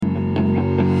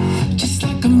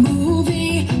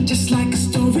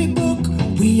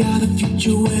We are the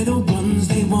future, we're the ones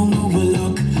they won't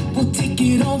overlook. We'll take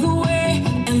it all the way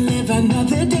and live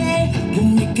another day. We'll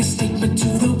make a statement to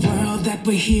the world that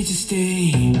we're here to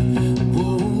stay.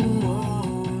 Whoa,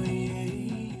 whoa, yeah,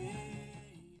 yeah.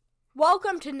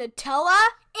 Welcome to Nutella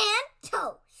and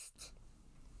Toast.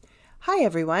 Hi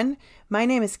everyone, my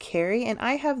name is Carrie and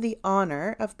I have the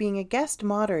honor of being a guest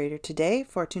moderator today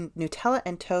for Nutella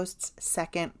and Toast's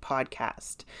second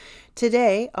podcast.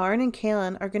 Today, Arran and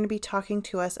Caelan are going to be talking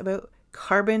to us about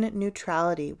carbon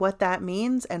neutrality, what that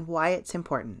means and why it's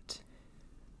important.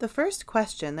 The first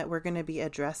question that we're going to be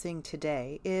addressing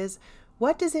today is,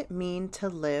 what does it mean to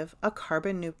live a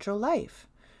carbon neutral life?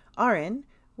 Arran,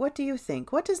 what do you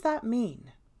think? What does that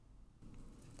mean?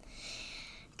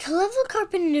 To live a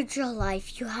carbon neutral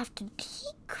life, you have to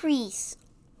decrease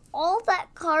all that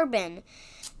carbon.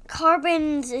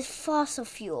 Carbon is fossil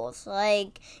fuels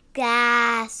like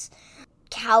gas,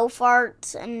 cow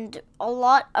farts, and a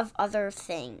lot of other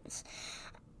things.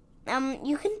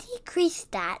 You can decrease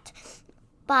that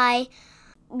by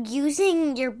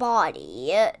using your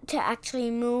body to actually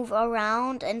move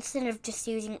around instead of just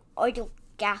using oil,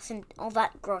 gas, and all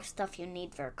that gross stuff you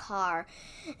need for a car.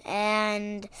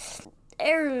 And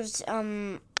there's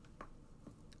a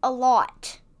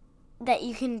lot that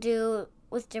you can do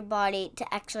with your body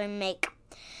to actually make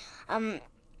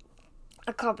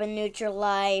a carbon neutral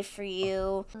life for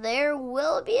you. There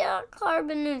will be a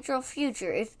carbon neutral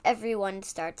future if everyone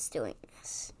starts doing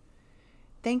this.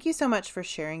 Thank you so much for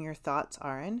sharing your thoughts,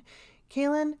 Arran.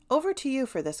 Caelan, over to you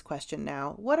for this question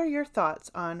now. What are your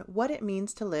thoughts on what it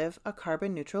means to live a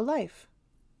carbon neutral life?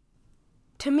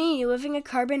 To me, living a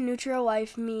carbon neutral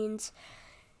life means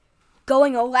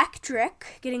going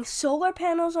electric, getting solar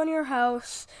panels on your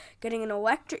house, getting an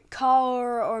electric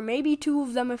car, or maybe two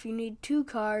of them if you need two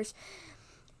cars,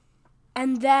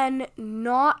 and then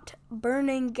not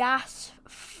burning gas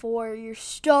for your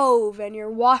stove and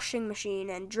your washing machine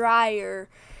and dryer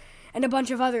and a bunch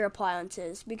of other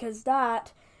appliances, because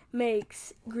that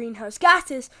makes greenhouse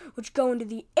gases, which go into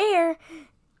the air,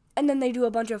 and then they do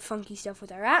a bunch of funky stuff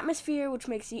with our atmosphere, which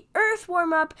makes the earth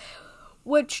warm up,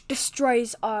 which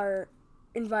destroys our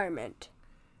environment.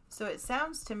 So it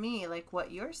sounds to me like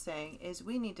what you're saying is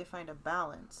we need to find a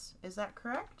balance. Is that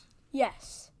correct?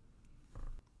 Yes.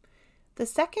 The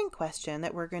second question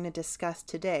that we're going to discuss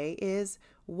today is,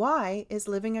 why is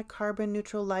living a carbon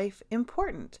neutral life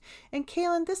important? And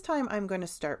Caelan, this time I'm going to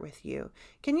start with you.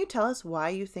 Can you tell us why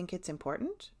you think it's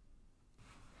important?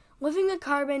 Living a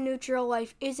carbon neutral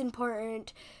life is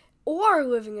important, or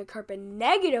living a carbon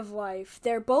negative life.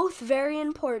 They're both very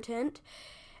important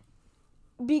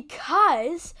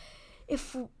because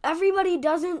if everybody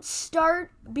doesn't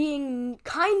start being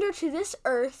kinder to this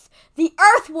earth, the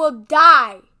earth will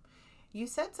die. You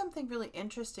said something really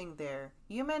interesting there.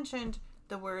 You mentioned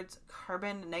the words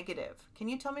carbon negative. Can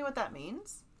you tell me what that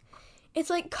means? It's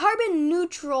like carbon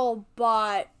neutral,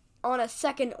 but on a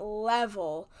second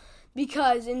level.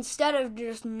 Because instead of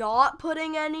just not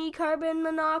putting any carbon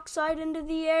monoxide into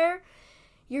the air,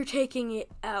 you're taking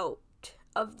it out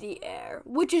of the air,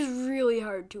 which is really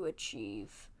hard to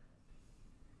achieve.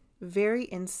 Very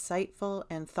insightful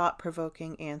and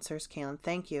thought-provoking answers, Caelan.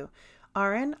 Thank you.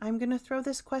 Arran, I'm going to throw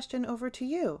this question over to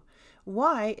you.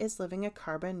 Why is living a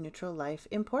carbon neutral life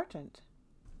important?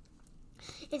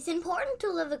 It's important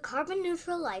to live a carbon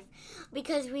neutral life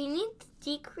because we need to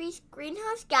decrease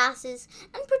greenhouse gases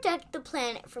and protect the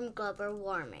planet from global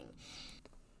warming.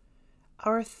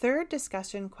 Our third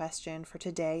discussion question for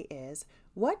today is,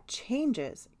 what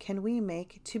changes can we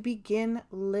make to begin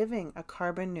living a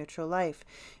carbon neutral life?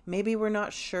 Maybe we're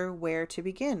not sure where to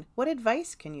begin. What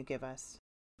advice can you give us?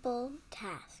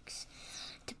 Tasks: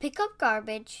 to pick up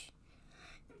garbage,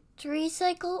 to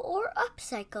recycle or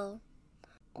upcycle,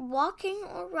 walking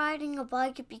or riding a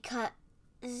bike because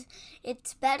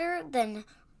it's better than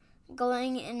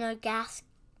going in a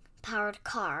gas-powered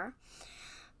car,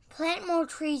 plant more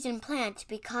trees and plants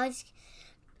because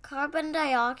carbon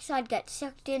dioxide gets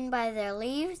sucked in by their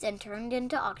leaves and turned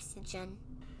into oxygen.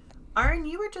 Arran,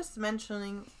 you were just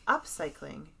mentioning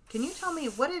upcycling. Can you tell me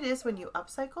what it is when you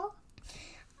upcycle?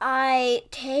 I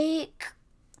take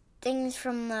things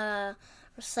from the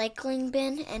recycling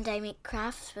bin and I make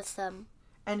crafts with them.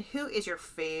 And who is your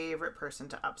favorite person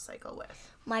to upcycle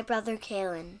with? My brother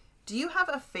Caelan. Do you have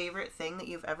a favorite thing that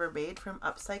you've ever made from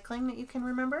upcycling that you can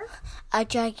remember? A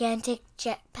gigantic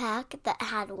jetpack that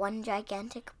had one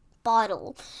gigantic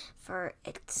bottle for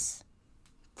its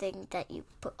thing that you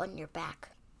put on your back.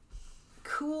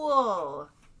 Cool.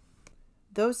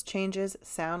 Those changes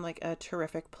sound like a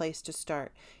terrific place to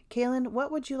start. Caelan,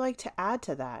 what would you like to add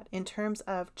to that in terms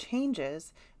of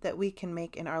changes that we can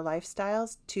make in our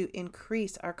lifestyles to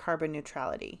increase our carbon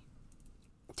neutrality?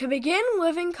 To begin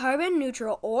living carbon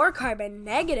neutral or carbon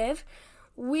negative,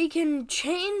 we can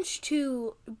change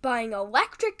to buying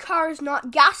electric cars,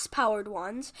 not gas-powered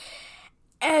ones,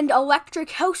 and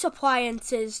electric house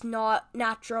appliances, not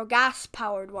natural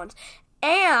gas-powered ones,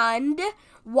 and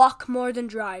walk more than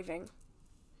driving.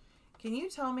 Can you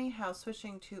tell me how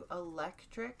switching to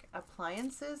electric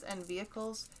appliances and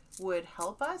vehicles would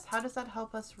help us? How does that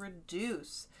help us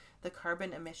reduce the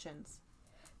carbon emissions?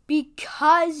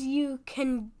 Because you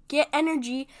can get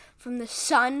energy from the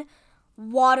sun,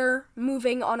 water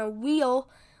moving on a wheel,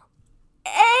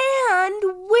 and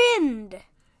wind.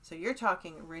 So you're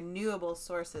talking renewable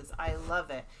sources. I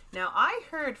love it. Now, I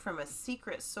heard from a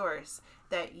secret source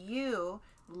that you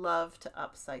love to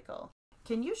upcycle.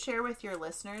 Can you share with your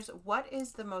listeners what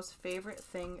is the most favorite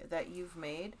thing that you've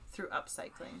made through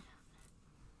upcycling?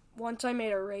 Once I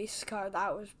made a race car,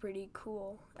 that was pretty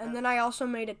cool. And then I also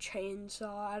made a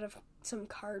chainsaw out of some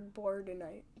cardboard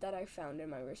that I found in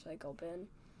my recycle bin.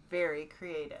 Very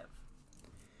creative.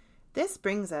 This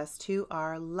brings us to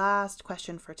our last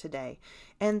question for today.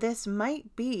 And this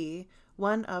might be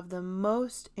one of the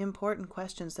most important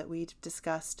questions that we've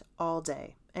discussed all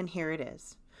day. And here it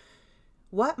is.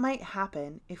 What might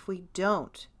happen if we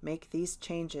don't make these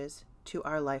changes to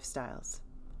our lifestyles?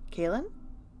 Caelan?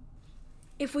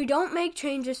 If we don't make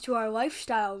changes to our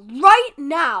lifestyle right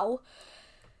now,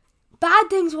 bad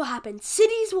things will happen.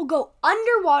 Cities will go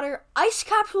underwater, ice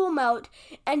caps will melt,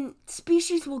 and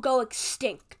species will go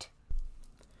extinct.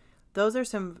 Those are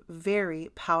some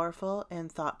very powerful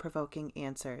and thought-provoking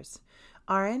answers.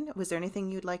 Arran, was there anything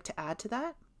you'd like to add to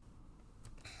that?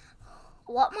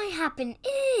 What might happen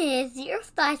is the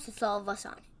Earth dies with all of us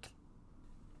on it.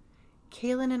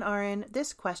 Caelan and Arran,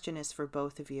 this question is for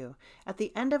both of you. At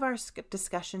the end of our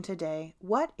discussion today,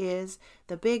 what is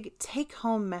the big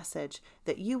take-home message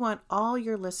that you want all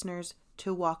your listeners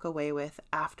to walk away with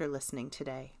after listening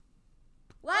today?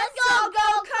 Let's go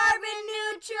carbon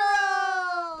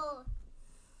neutral!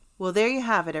 Well, there you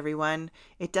have it, everyone.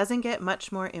 It doesn't get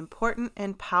much more important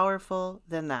and powerful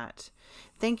than that.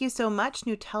 Thank you so much,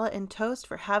 Nutella and Toast,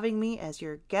 for having me as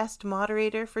your guest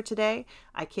moderator for today.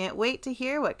 I can't wait to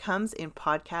hear what comes in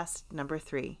podcast number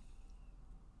 3.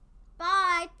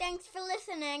 Bye. Thanks for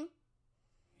listening.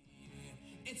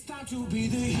 It's time to be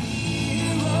the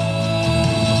hero.